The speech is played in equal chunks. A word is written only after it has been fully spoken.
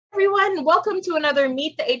everyone. Welcome to another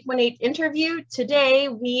Meet the 818 interview. Today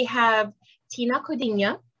we have Tina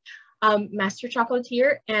Codinha, Master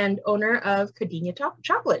Chocolatier and owner of Codinha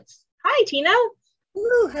Chocolates. Hi, Tina.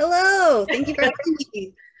 Ooh, hello. Thank you for having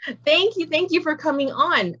me. Thank you for coming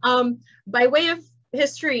on. By way of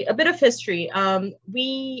history, a bit of history. I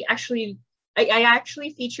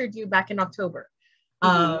actually featured you back in October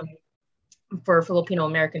for Filipino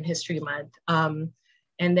American History Month.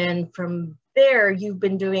 And then from there, you've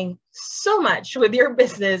been doing so much with your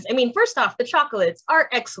business. I mean, first off, the chocolates are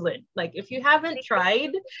excellent. Like, if you haven't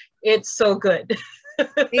tried, it's so good.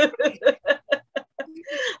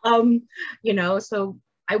 So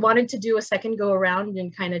I wanted to do a second go around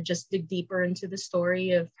and kind of just dig deeper into the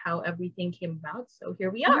story of how everything came about. So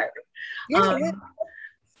here we are. Yeah.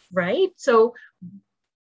 Right. So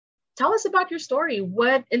tell us about your story.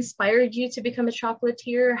 What inspired you to become a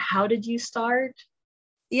chocolatier? How did you start?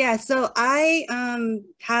 Yeah, so I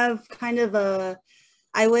have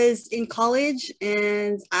I was in college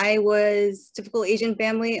and I was typical Asian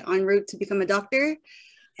family en route to become a doctor.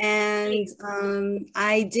 And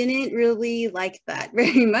I didn't really like that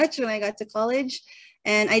very much when I got to college.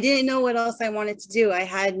 And I didn't know what else I wanted to do. I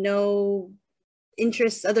had no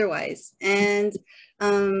interests otherwise. And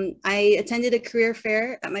I attended a career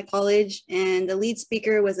fair at my college, and the lead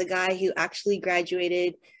speaker was a guy who actually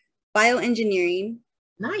graduated bioengineering.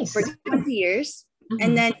 Nice. For 20 years,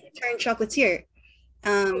 and then turned chocolatier.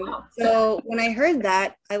 So when I heard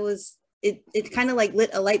that, it kind of like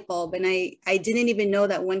lit a light bulb, and I didn't even know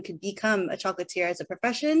that one could become a chocolatier as a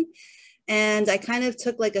profession. And I kind of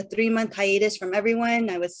took like a 3-month hiatus from everyone.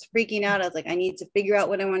 I was freaking out. I was like, I need to figure out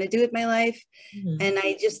what I want to do with my life. And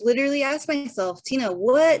I just literally asked myself, Tina,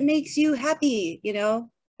 what makes you happy? Go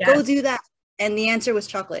do that. And the answer was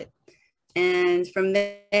chocolate. And from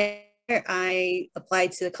there, I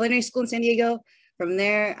applied to the culinary school in San Diego. From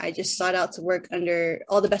there, I just sought out to work under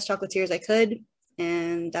all the best chocolatiers I could.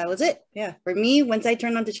 And that was it. Yeah. For me, once I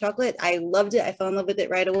turned on to chocolate, I loved it. I fell in love with it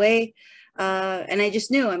right away. And I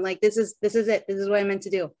just knew, I'm like, this is it. This is what I meant to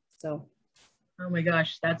do. So. Oh my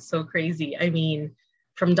gosh, that's so crazy. I mean,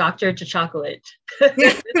 from doctor to chocolate.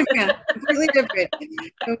 Yeah, completely different.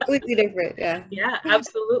 Completely different. Yeah. Yeah,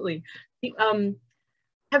 absolutely.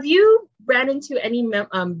 Have you ran into any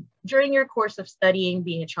during your course of studying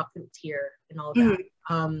being a chocolatier and all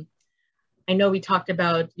that? I know we talked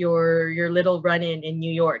about your little run-in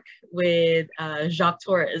New York with Jacques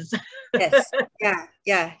Torres. Yes.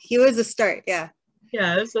 Yeah. He was a start. Yeah.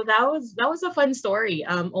 Yeah. So that was a fun story.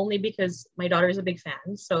 Only because my daughter is a big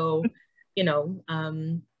fan. So,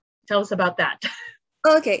 tell us about that.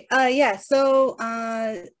 Okay. Yeah. So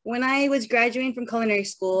when I was graduating from culinary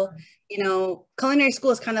school, culinary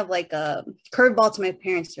school is kind of like a curveball to my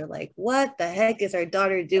parents. They're like, what the heck is our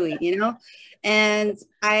daughter doing? And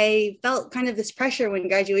I felt kind of this pressure when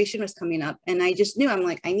graduation was coming up. And I just knew, I'm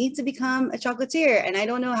like, I need to become a chocolatier. And I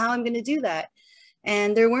don't know how I'm going to do that.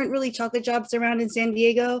 And there weren't really chocolate jobs around in San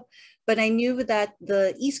Diego, but I knew that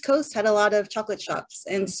the East Coast had a lot of chocolate shops.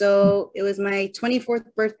 And so it was my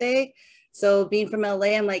 24th birthday. So being from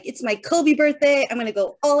LA, I'm like, it's my Kobe birthday. I'm going to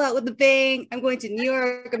go all out with the bang. I'm going to New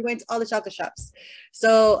York. I'm going to all the chocolate shops.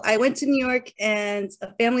 So I went to New York, and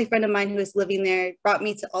a family friend of mine who was living there brought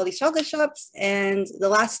me to all these chocolate shops. And the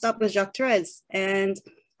last stop was Jacques Torres. And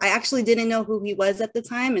I actually didn't know who he was at the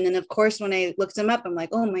time. And then, of course, when I looked him up, I'm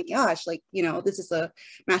like, oh my gosh, this is a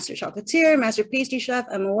master chocolatier, master pastry chef,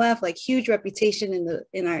 MOF, like huge reputation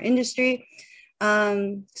in our industry.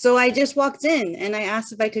 So I just walked in and I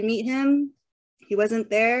asked if I could meet him. He wasn't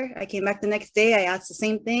there. I came back the next day. I asked the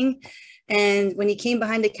same thing. And when he came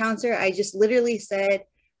behind the counter, I just literally said,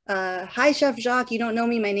 hi, Chef Jacques. You don't know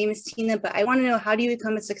me. My name is Tina, but I want to know, how do you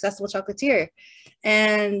become a successful chocolatier?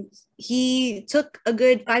 And he took a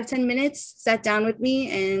good 5-10 minutes, sat down with me,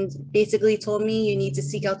 and basically told me, you need to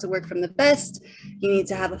seek out to work from the best. You need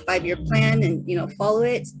to have a 5-year plan and, follow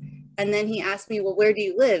it. And then he asked me, well, where do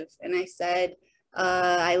you live? And I said,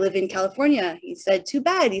 I live in California. He said, too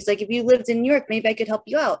bad. He's like, if you lived in New York, maybe I could help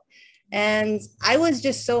you out. And I was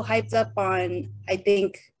just so hyped up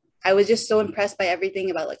I was just so impressed by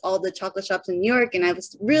everything about like all the chocolate shops in New York. And I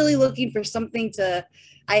was really looking for something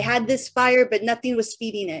I had this fire, but nothing was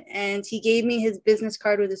feeding it. And he gave me his business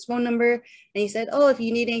card with his phone number. And he said, oh, if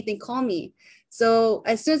you need anything, call me. So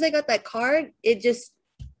as soon as I got that card, it just,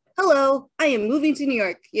 hello, I am moving to New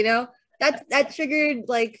York. That triggered,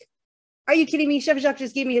 like, are you kidding me? Chef Jacques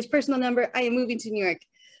just gave me his personal number. I am moving to New York.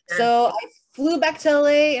 So I flew back to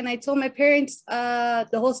LA and I told my parents the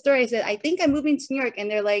whole story. I said, I think I'm moving to New York. And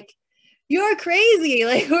they're like, you're crazy.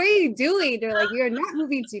 Like, what are you doing? They're like, you're not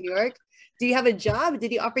moving to New York. do you have a job?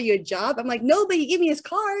 Did he offer you a job? I'm like, no, but he gave me his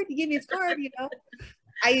card. He gave me his card, you know.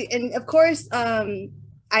 And of course,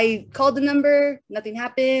 I called the number, nothing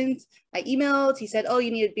happened. I emailed, he said, oh, you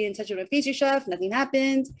need to be in touch with a pastry chef, nothing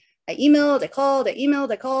happened. I emailed, I called,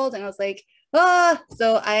 and I was like, ah.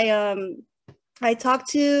 So I talked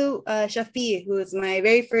to Chef B, who was my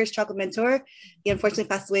very first chocolate mentor. He unfortunately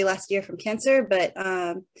passed away last year from cancer, but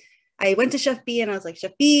I went to Chef B and I was like,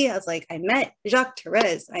 Chef B, I was like, I met Jacques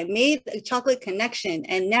Therese. I made a chocolate connection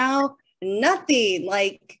and now nothing.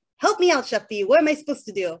 Like, help me out, Chef B. What am I supposed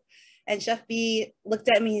to do? And Chef B looked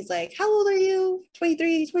at me. He's like, how old are you?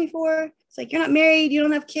 23, 24. It's like, you're not married. You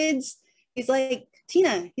don't have kids. He's like,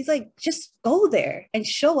 Tina, he's like, just go there and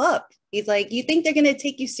show up. He's like, you think they're going to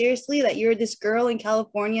take you seriously that you're this girl in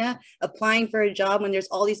California applying for a job when there's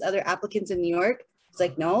all these other applicants in New York? It's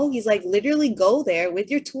like, no. He's like, literally go there with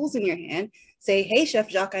your tools in your hand. Say, hey, Chef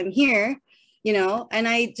Jacques, I'm here. You know, and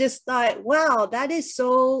I just thought, wow, that is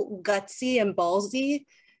so gutsy and ballsy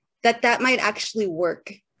that might actually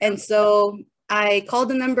work. And so I called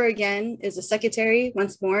the number again, is the secretary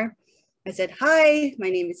once more. I said, hi, my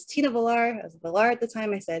name is Tina Villar. I was Villar at the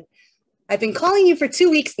time. I said, I've been calling you for 2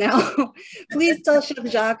 weeks now. Please tell Chef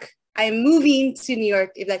Jacques I'm moving to New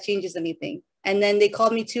York if that changes anything. And then they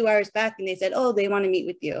called me 2 hours back and they said, oh, they want to meet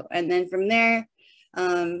with you. And then from there,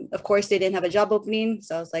 of course, they didn't have a job opening.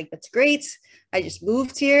 So I was like, that's great. I just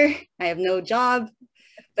moved here. I have no job,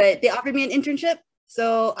 but they offered me an internship.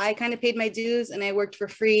 So I kind of paid my dues and I worked for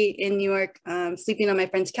free in New York, sleeping on my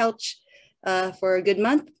friend's couch for a good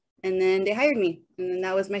month. And then they hired me and then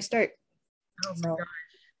that was my start. Oh my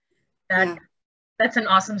gosh. That's an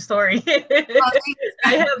awesome story.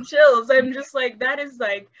 I have chills. I'm just like, that is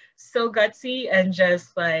like so gutsy and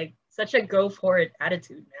just like such a go for it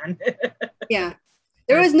attitude, man. Yeah.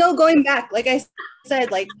 There was no going back. Like I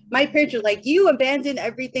said, like my parents were like, you abandoned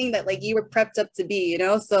everything that like you were prepped up to be, you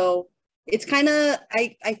know? So it's kind of,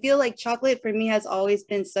 I feel like chocolate for me has always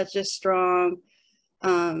been such a strong,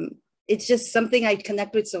 it's just something I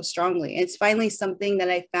connect with so strongly. It's finally something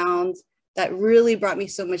that I found that really brought me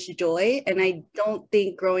so much joy. And I don't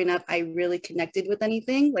think growing up, I really connected with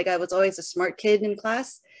anything. Like I was always a smart kid in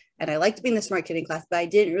class and I liked being the smart kid in class, but I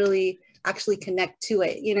didn't really actually connect to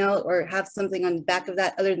it, you know, or have something on the back of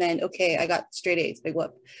that other than, okay, I got straight A's, big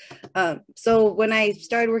whoop. So when I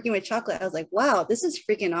started working with chocolate, I was like, wow, this is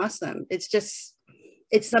freaking awesome.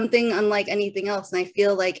 It's something unlike anything else. And I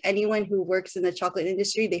feel like anyone who works in the chocolate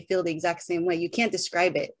industry, they feel the exact same way. You can't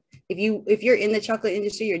describe it. If you're in the chocolate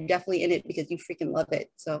industry, you're definitely in it because you freaking love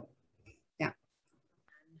it. So, yeah.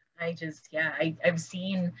 I've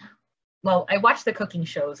seen, well, I watch the cooking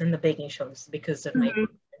shows and the baking shows because of my,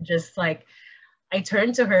 just like, I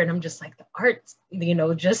turn to her and I'm just like the art, you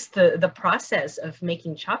know, just the process of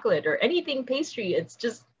making chocolate or anything pastry. It's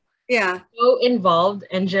just so involved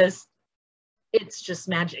and just, it's just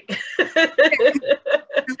magic.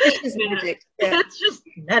 It's just magic. Yeah. It's just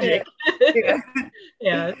magic.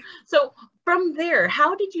 Yeah. So from there,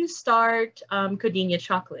 how did you start Codinha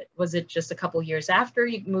Chocolate? Was it just a couple years after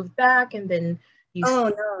you moved back and then you... Oh,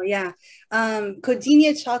 no, yeah.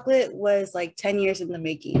 Codinha Chocolate was like 10 years in the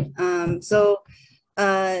making. So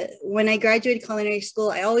when I graduated culinary school,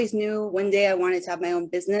 I always knew one day I wanted to have my own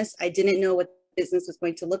business. I didn't know what business was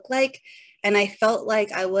going to look like. And I felt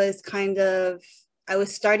like I was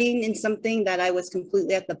starting in something that I was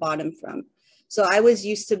completely at the bottom from. So I was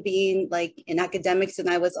used to being like in academics and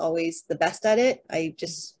I was always the best at it. I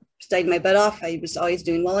just studied my butt off. I was always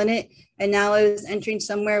doing well in it. And now I was entering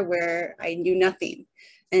somewhere where I knew nothing.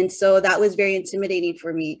 And so that was very intimidating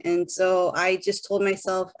for me. And so I just told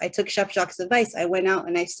myself, I took Chef Jacques' advice. I went out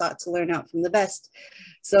and I sought to learn out from the best.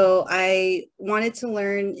 So I wanted to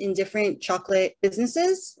learn in different chocolate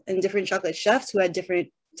businesses and different chocolate chefs who had different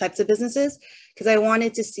types of businesses, because I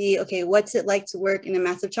wanted to see, okay, what's it like to work in a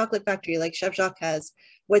massive chocolate factory like Chef Jacques has?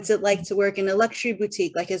 What's it like to work in a luxury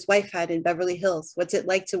boutique like his wife had in Beverly Hills? What's it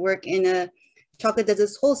like to work in a chocolate that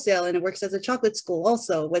does wholesale and it works as a chocolate school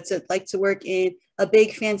also? What's it like to work in a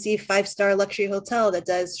big fancy 5-star luxury hotel that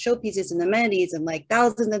does showpieces and amenities and like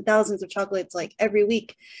thousands and thousands of chocolates like every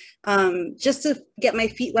week? Just to get my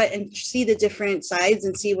feet wet and see the different sides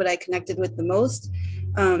and see what I connected with the most.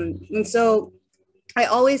 And so I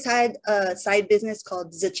always had a side business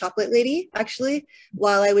called The Chocolate Lady, actually,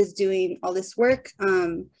 while I was doing all this work.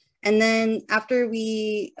 And then after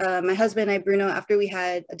my husband and I, Bruno, after we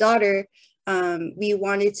had a daughter, we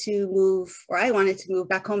wanted to move, or I wanted to move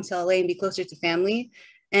back home to LA and be closer to family.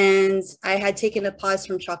 And I had taken a pause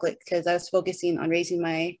from chocolate because I was focusing on raising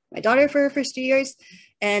my daughter for her first 2 years.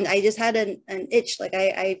 And I just had an itch. Like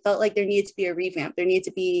I felt like there needed to be a revamp. There needed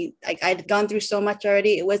to be, like, I'd gone through so much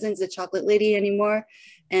already. It wasn't the chocolate lady anymore.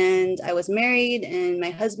 And I was married, and my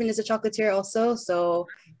husband is a chocolatier also. So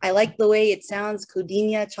I like the way it sounds,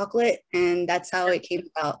 Codinha Chocolate, and that's how it came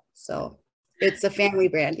about. So it's a family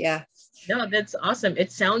brand. Yeah. No, that's awesome.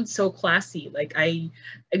 It sounds so classy. Like I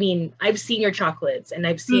mean, I've seen your chocolates and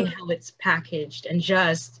I've seen how it's packaged, and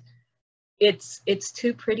just it's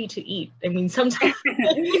too pretty to eat. I mean, sometimes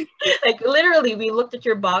like literally we looked at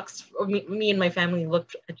your box, or me and my family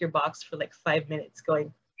looked at your box for like 5 minutes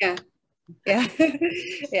going, Yeah. Yeah.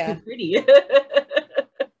 Yeah. too pretty.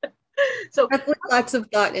 So I put lots of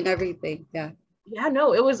thought in everything. Yeah. yeah,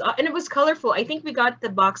 no, it was, and it was colorful. I think we got the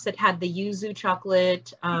box that had the yuzu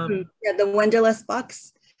chocolate. Yeah, the Wonderlust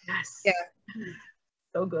box. Yes. Yeah.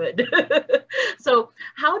 So good. So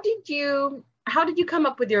how did you come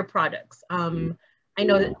up with your products? I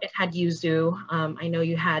know that it had yuzu. I know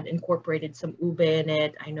you had incorporated some ube in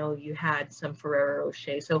it. I know you had some Ferrero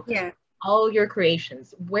Rocher. So Yeah. all your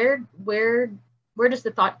creations, where does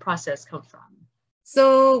the thought process come from?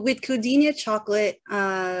 So with Codinha Chocolate,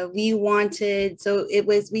 we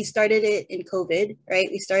started it in COVID, right?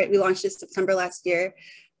 We launched it September last year.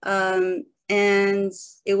 And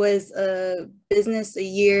it was a business a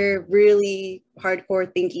year, really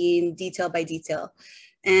hardcore thinking, detail by detail.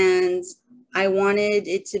 And I wanted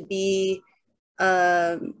it to be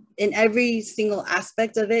in every single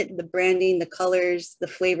aspect of it, the branding, the colors, the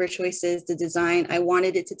flavor choices, the design. I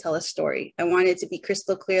wanted it to tell a story. I wanted it to be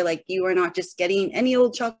crystal clear, like you are not just getting any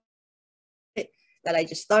old chocolate that I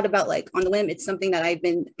just thought about like on the whim. It's something that I've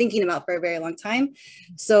been thinking about for a very long time.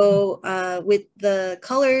 So with the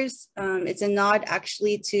colors, it's a nod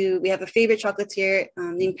actually to, we have a favorite chocolatier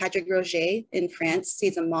named Patrick Roger in France.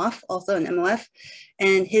 He's a MOF, also an MOF,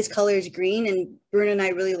 and his color is green. And Bruno and I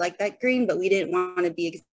really like that green, but we didn't want to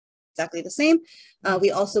be exactly the same.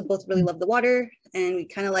 We also both really love the water, and we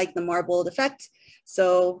kind of like the marbled effect.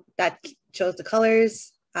 So that chose the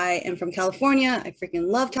colors. I am from California. I freaking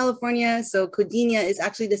love California. So Codinha is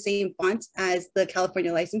actually the same font as the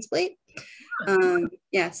California license plate.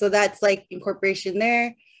 Yeah, so that's like incorporation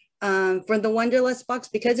there. For the Wonderlust box,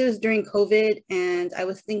 because it was during COVID, and I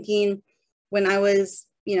was thinking when I was,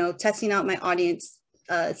 testing out my audience,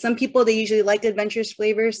 some people, they usually like adventurous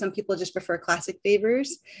flavors. Some people just prefer classic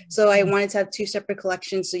flavors. So I wanted to have two separate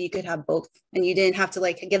collections so you could have both, and you didn't have to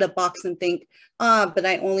like get a box and think, but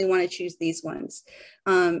I only want to choose these ones.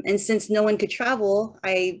 And since no one could travel,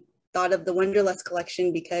 I thought of the Wonderlust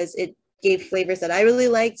collection because it gave flavors that I really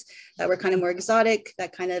liked, that were kind of more exotic,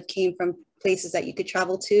 that kind of came from places that you could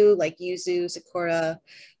travel to, like yuzu, sakura,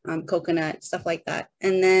 coconut, stuff like that.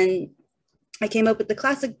 And then I came up with the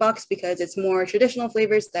classic box because it's more traditional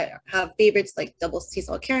flavors that have favorites like double sea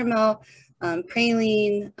salt caramel,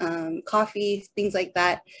 praline, coffee, things like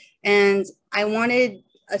that. And I wanted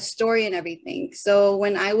a story and everything. So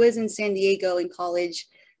when I was in San Diego in college,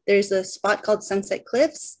 there's a spot called Sunset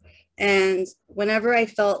Cliffs. And whenever I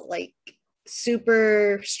felt like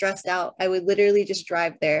super stressed out, I would literally just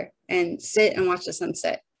drive there and sit and watch the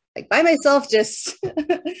sunset, like by myself, just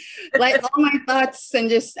like all my thoughts and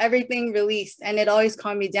just everything released. And it always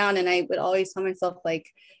calmed me down. And I would always tell myself, like,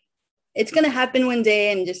 it's going to happen one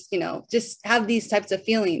day, and just have these types of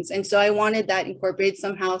feelings. And so I wanted that incorporated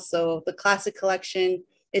somehow. So the classic collection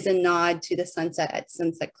is a nod to the sunset at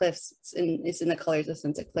Sunset Cliffs. It's in the colors of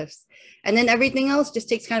Sunset Cliffs. And then everything else just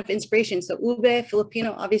takes kind of inspiration. So ube,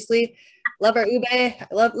 Filipino, obviously, love our ube. I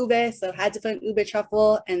love ube, so had to put ube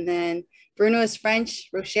truffle. And then Bruno is French.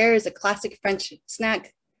 Rocher is a classic French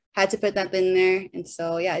snack. Had to put that in there. And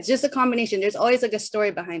so, yeah, it's just a combination. There's always like a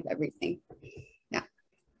story behind everything. Yeah.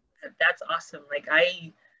 That's awesome. Like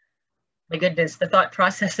my goodness, the thought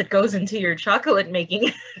process that goes into your chocolate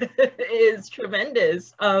making is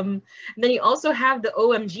tremendous. And then you also have the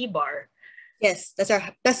OMG bar. Yes, that's our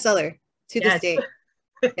bestseller to this day.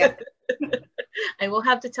 Yeah. I will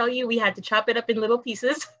have to tell you, we had to chop it up in little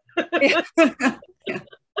pieces. Yeah. Yeah.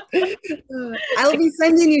 I'll be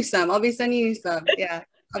sending you some. Yeah, I'll be sending you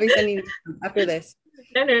some after this.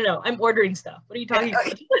 No. I'm ordering stuff. What are you talking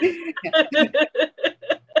about? Yeah.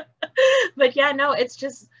 But yeah, no, it's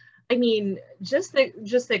just, I mean, just the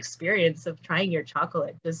experience of trying your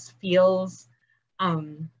chocolate just feels,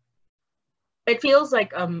 it feels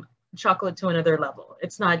like chocolate to another level.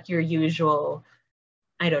 It's not your usual,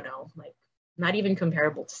 I don't know, like not even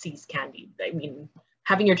comparable to C's candy. I mean,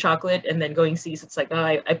 having your chocolate and then going C's, it's like, oh,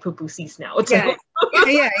 I poo-poo C's now. It's yeah. Like,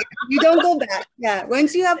 yeah, you don't go back. Yeah,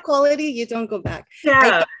 once you have quality, you don't go back.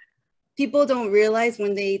 Yeah. People don't realize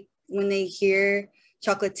when they hear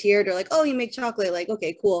chocolatier, they're like, oh, you make chocolate, like,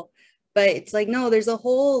 okay, cool. But it's like, no, there's a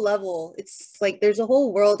whole level. It's like there's a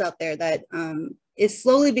whole world out there that is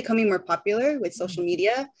slowly becoming more popular with social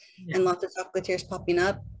media and lots of chocolatiers popping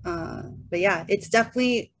up. But yeah, it's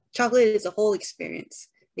definitely, chocolate is a whole experience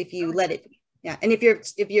if you let it be. Yeah, and if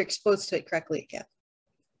you're exposed to it correctly, yeah.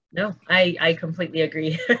 No, I completely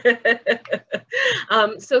agree.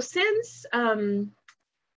 So since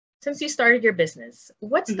you started your business,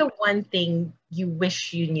 what's the one thing you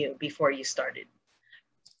wish you knew before you started?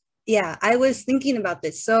 Yeah, I was thinking about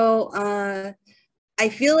this. So I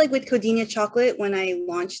feel like with Codinha Chocolate, when I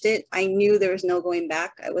launched it, I knew there was no going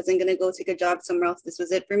back. I wasn't going to go take a job somewhere else. This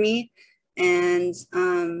was it for me. And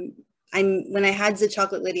when I had the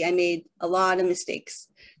chocolate lady, I made a lot of mistakes.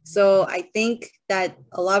 So I think that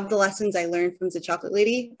a lot of the lessons I learned from the chocolate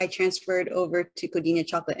lady, I transferred over to Codinha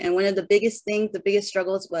Chocolate. And one of the biggest things, the biggest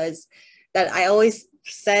struggles was that I always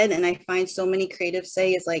said, and I find so many creatives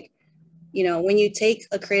say, is like, you know, when you take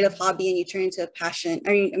a creative hobby and you turn into a passion,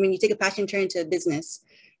 I mean, you take a passion, turn into a business,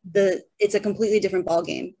 it's a completely different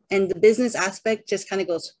ballgame. And the business aspect just kind of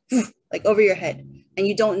goes like over your head, and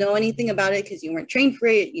you don't know anything about it because you weren't trained for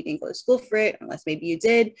it. You didn't go to school for it, unless maybe you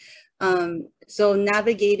did. So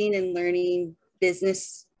navigating and learning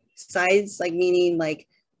business sides, like meaning like,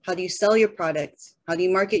 how do you sell your product? How do you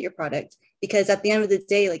market your product? Because at the end of the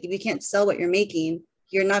day, like if you can't sell what you're making,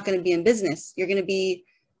 you're not going to be in business. You're going to be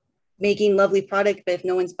making lovely product, but if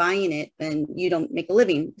no one's buying it, then you don't make a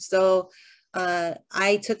living. So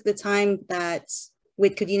I took the time that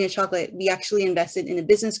with Codinha Chocolate, we actually invested in a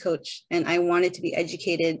business coach, and I wanted to be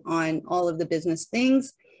educated on all of the business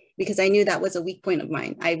things because I knew that was a weak point of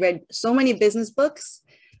mine. I read so many business books,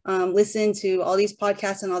 listened to all these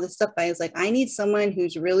podcasts and all this stuff, but I was like, I need someone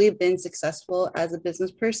who's really been successful as a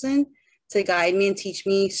business person to guide me and teach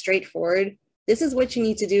me straightforward. This is what you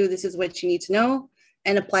need to do. This is what you need to know,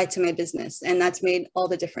 and apply to my business. And that's made all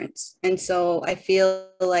the difference. And so I feel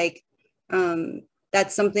like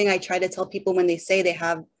that's something I try to tell people when they say they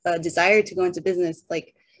have a desire to go into business,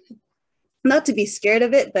 like not to be scared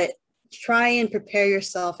of it, but try and prepare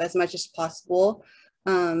yourself as much as possible.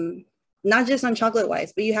 Not just on chocolate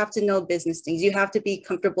wise, but you have to know business things. You have to be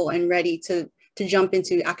comfortable and ready to jump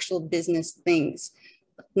into actual business things,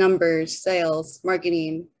 numbers, sales,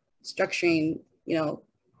 marketing, structuring, you know,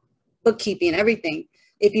 bookkeeping, everything.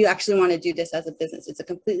 If you actually want to do this as a business, it's a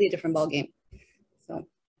completely different ballgame. So.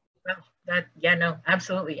 Well, yeah, no,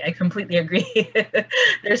 absolutely. I completely agree.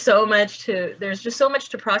 There's just so much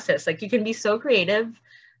to process. Like you can be so creative,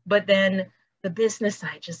 but then the business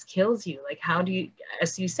side just kills you. Like how do you,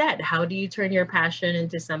 as you said, how do you turn your passion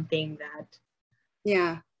into something that?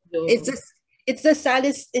 Yeah, it's the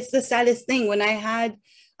saddest thing. When I had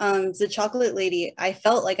the chocolate lady, I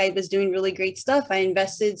felt like I was doing really great stuff. I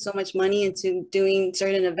invested so much money into doing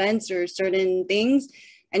certain events or certain things.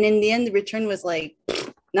 And in the end, the return was like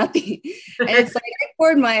nothing. And it's like, I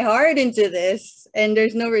poured my heart into this and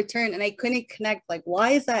there's no return. And I couldn't connect, like,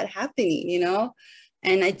 why is that happening? You know?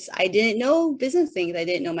 And I didn't know business things. I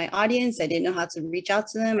didn't know my audience. I didn't know how to reach out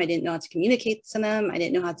to them. I didn't know how to communicate to them. I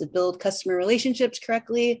didn't know how to build customer relationships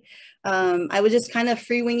correctly. I was just kind of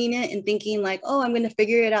free winging it and thinking like, oh, I'm going to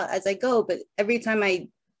figure it out as I go. But every time I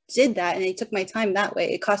did that and I took my time that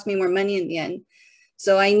way, it cost me more money in the end.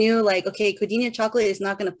 So I knew like, okay, Codinha Chocolate is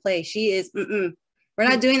not going to play. She is, we're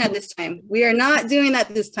not doing that this time. We are not doing that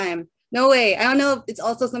this time. No way. I don't know if it's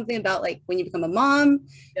also something about like when you become a mom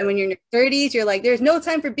and when you're in your 30s, you're like, there's no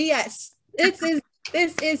time for BS. This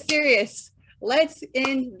is serious. Let's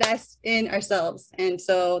invest in ourselves. And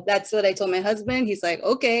so that's what I told my husband. He's like,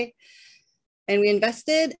 okay. And we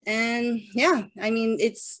invested. And yeah, I mean,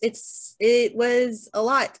 it was a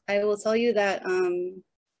lot. I will tell you that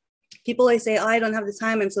people always say, oh, I don't have the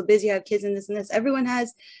time. I'm so busy. I have kids and this and this.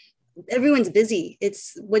 Everyone's busy.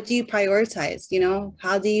 It's what do you prioritize? You know,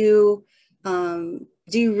 how do you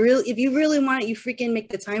if you really want it, you freaking make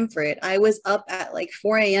the time for it. I was up at like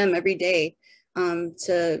 4 a.m. every day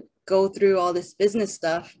to go through all this business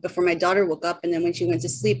stuff before my daughter woke up. And then when she went to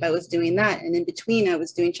sleep, I was doing that. And in between, I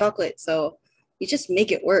was doing chocolate. So you just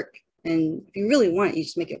make it work. And if you really want it, you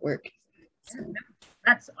just make it work. So.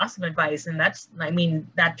 That's awesome advice. And that's, I mean,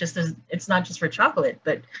 that just is, it's not just for chocolate,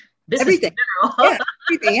 but business everything. In general.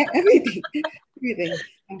 Yeah, everything.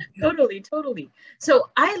 Totally. So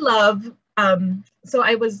I love, so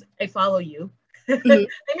I follow you. Mm-hmm. I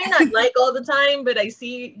may not like all the time, but I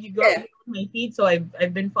see you go on my feed. So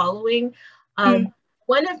I've been following.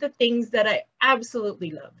 One of the things that I absolutely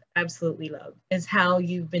love is how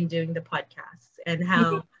you've been doing the podcasts and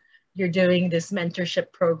how you're doing this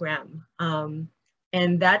mentorship program.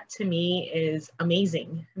 And that to me is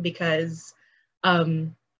amazing because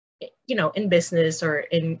you know, in business or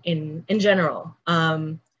in general,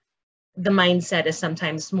 the mindset is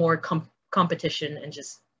sometimes more competition and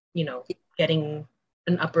just, you know, getting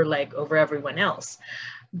an upper leg over everyone else.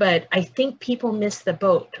 But I think people miss the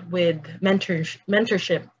boat with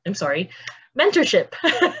mentorship. I'm sorry, mentorship,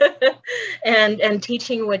 and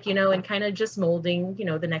teaching what you know, and kind of just molding, you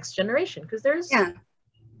know, the next generation, because there's stuff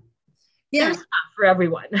for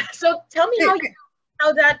everyone. So tell me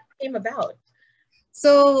how that came about.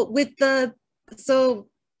 So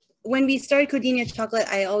when we started Codinha Chocolate,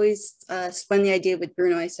 I always spun the idea with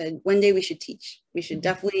Bruno. I said, one day we should teach. We should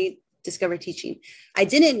definitely discover teaching. I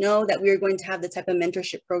didn't know that we were going to have the type of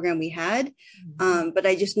mentorship program we had, but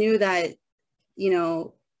I just knew that, you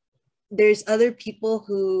know, there's other people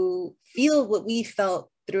who feel what we felt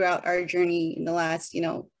throughout our journey in the last, you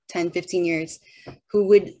know, 10, 15 years, who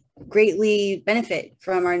would greatly benefit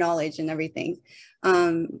from our knowledge and everything.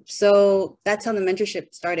 So that's how the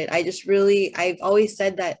mentorship started. I've always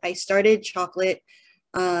said that I started chocolate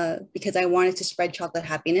because I wanted to spread chocolate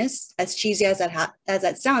happiness, as cheesy as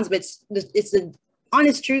that sounds, but it's the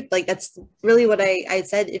honest truth. Like, that's really what I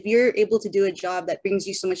said. If you're able to do a job that brings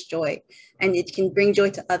you so much joy and it can bring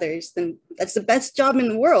joy to others, then that's the best job in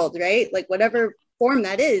the world, right? Like, whatever form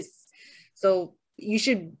that is. So you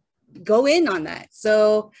should go in on that.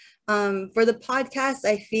 So for the podcast,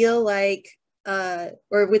 I feel like,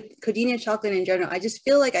 or with Codinha Chocolate in general, I just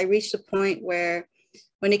feel like I reached a point where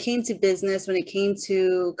when it came to business, when it came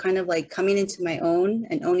to kind of like coming into my own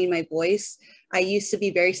and owning my voice, I used to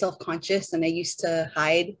be very self-conscious, and I used to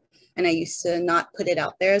hide, and I used to not put it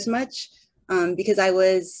out there as much because I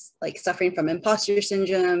was like suffering from imposter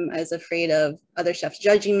syndrome. I was afraid of other chefs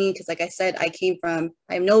judging me because, like I said, I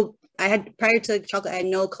had prior to chocolate, I had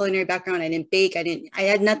no culinary background. I didn't bake. I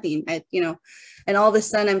had nothing, and all of a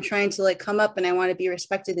sudden I'm trying to like come up and I want to be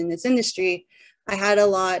respected in this industry. I had a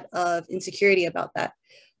lot of insecurity about that.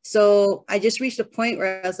 So I just reached a point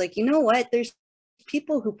where I was like, you know what? There's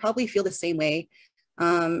people who probably feel the same way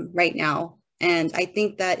right now. And I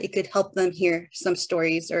think that it could help them hear some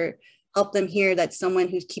stories, or help them hear that someone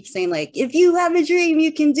who keeps saying like, if you have a dream,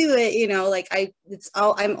 you can do it. You know, like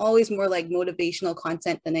I'm always more like motivational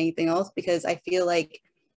content than anything else, because I feel like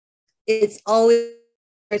it's always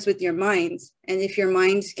starts with your mind. And if your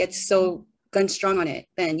mind gets so gun strong on it,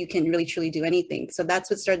 then you can really truly do anything. So that's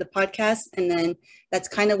what started the podcast. And then that's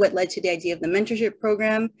kind of what led to the idea of the mentorship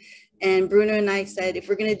program. And Bruno and I said, if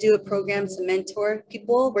we're going to do a program to mentor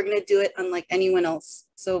people, we're going to do it unlike anyone else.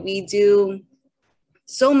 So we do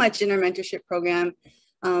so much in our mentorship program.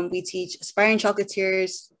 We teach aspiring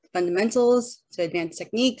chocolatiers fundamentals to advanced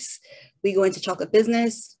techniques. We go into chocolate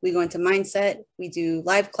business. We go into mindset. We do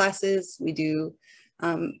live classes. We do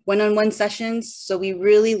one-on-one sessions. So we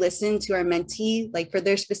really listen to our mentee, like for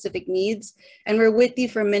their specific needs. And we're with you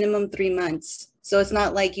for a minimum 3 months. So it's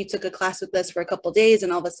not like you took a class with us for a couple of days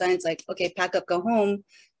and all of a sudden it's like, okay, pack up, go home.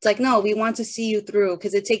 It's like, no, we want to see you through,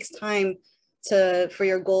 because it takes time for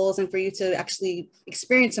your goals and for you to actually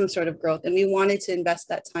experience some sort of growth. And we wanted to invest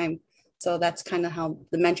that time. So that's kind of how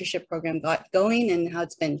the mentorship program got going and how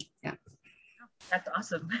it's been. Yeah. That's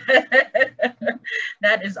awesome.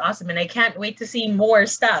 That is awesome. And I can't wait to see more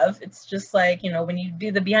stuff. It's just like, you know, when you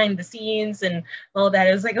do the behind the scenes and all that,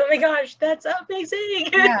 it was like, oh my gosh, that's amazing.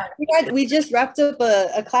 Yeah, we just wrapped up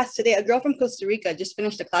a class today. A girl from Costa Rica just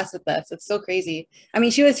finished a class with us. It's so crazy. I mean,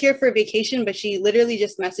 she was here for a vacation, but she literally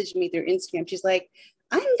just messaged me through Instagram. She's like,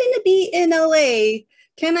 I'm going to be in LA.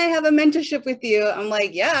 Can I have a mentorship with you? I'm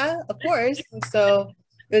like, yeah, of course. And so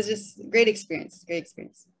it was just a great experience. Great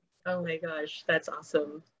experience. Oh my gosh, that's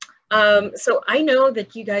awesome. So I know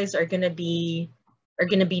that you guys are gonna be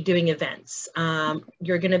doing events.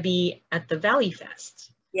 You're gonna be at the Valley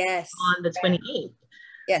Fest. Yes. On the 28th.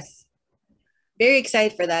 Yes. Very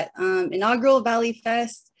excited for that. Inaugural Valley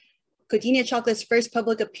Fest, Codinha Chocolate's first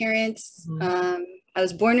public appearance. Mm-hmm. I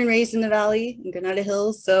was born and raised in the Valley, in Granada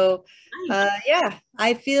Hills. So yeah,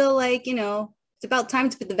 I feel like, you know, it's about time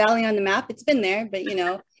to put the Valley on the map. It's been there, but you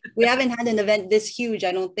know, we haven't had an event this huge,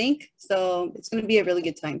 I don't think. So it's going to be a really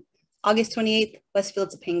good time. August 28th, Westfield,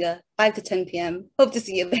 Topanga, 5 to 10 p.m. Hope to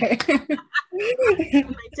see you there.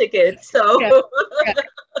 My ticket. So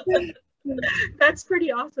yeah. That's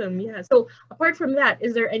pretty awesome. Yeah. So apart from that,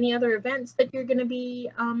 is there any other events that you're going to be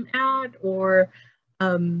at or,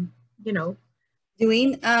 you know?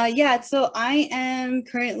 Doing? Yeah. So I am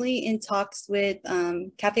currently in talks with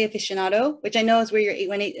Cafe Aficionado, which I know is where your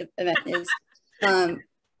 818 event is.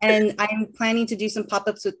 And I'm planning to do some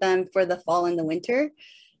pop-ups with them for the fall and the winter.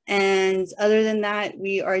 And other than that,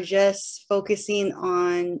 we are just focusing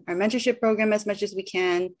on our mentorship program as much as we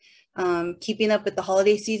can, keeping up with the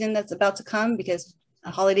holiday season that's about to come, because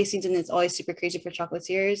holiday season is always super crazy for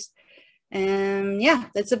chocolatiers. And yeah,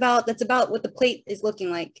 that's about what the plate is looking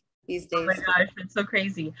like these Oh my days. gosh, it's so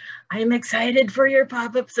crazy. I'm excited for your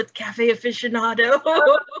pop-ups at Cafe Aficionado.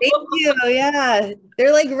 Thank you. Yeah,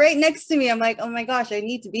 they're like right next to me. I'm like, oh my gosh, I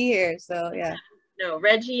need to be here. So yeah. No,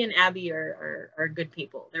 Reggie and Abby are good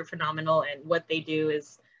people. They're phenomenal, and what they do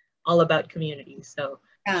is all about community. So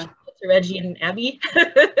Yeah. shout out to Reggie and Abby.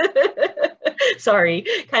 Sorry,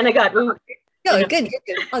 kind of got No, good,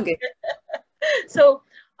 all good. So,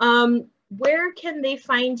 where can they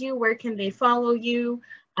find you? Where can they follow you?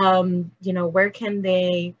 Where can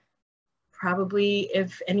they probably,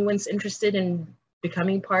 if anyone's interested in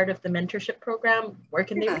becoming part of the mentorship program, where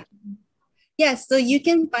can they? Yes, so you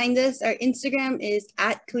can find us. Our Instagram is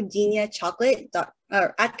at Codinha Chocolate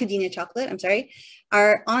or at Codinha Chocolate. I'm sorry.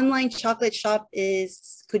 Our online chocolate shop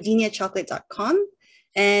is codinhachocolate.com,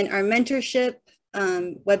 and our mentorship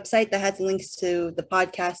website that has links to the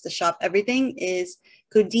podcast, the shop, everything is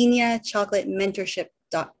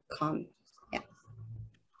codinhachocolatementorship.com. Yeah.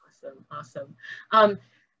 Awesome.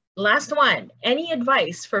 Last one. Any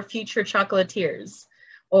advice for future chocolatiers?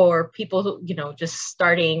 Or people who, just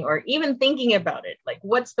starting or even thinking about it? Like,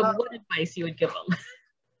 what's the one advice you would give them?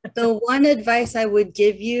 The one advice I would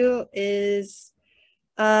give you is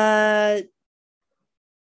you're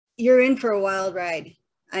in for a wild ride.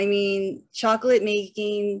 I mean, chocolate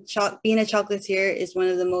making, being a chocolatier is one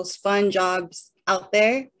of the most fun jobs out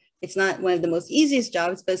there. It's not one of the most easiest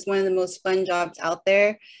jobs, but it's one of the most fun jobs out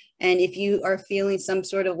there. And if you are feeling some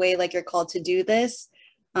sort of way like you're called to do this,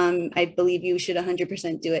 I believe you should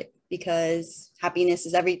 100% do it, because happiness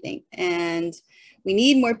is everything. And we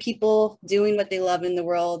need more people doing what they love in the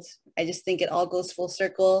world. I just think it all goes full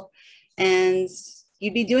circle. And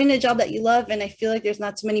you'd be doing a job that you love. And I feel like there's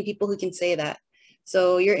not too many people who can say that.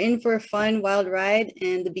 So you're in for a fun, wild ride.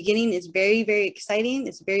 And the beginning is very, very exciting.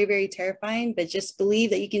 It's very, very terrifying, but just believe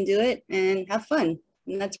that you can do it and have fun.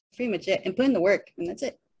 And that's pretty much it. And put in the work, and that's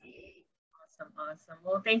it. Awesome.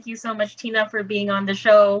 Well, thank you so much, Tina, for being on the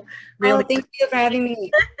show. Really, thank you for having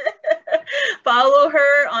me. Follow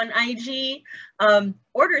her on IG.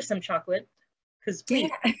 Order some chocolate, because please,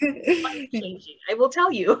 changing. I will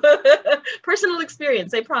tell you. Personal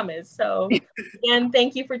experience, I promise. So again,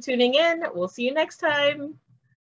 thank you for tuning in. We'll see you next time.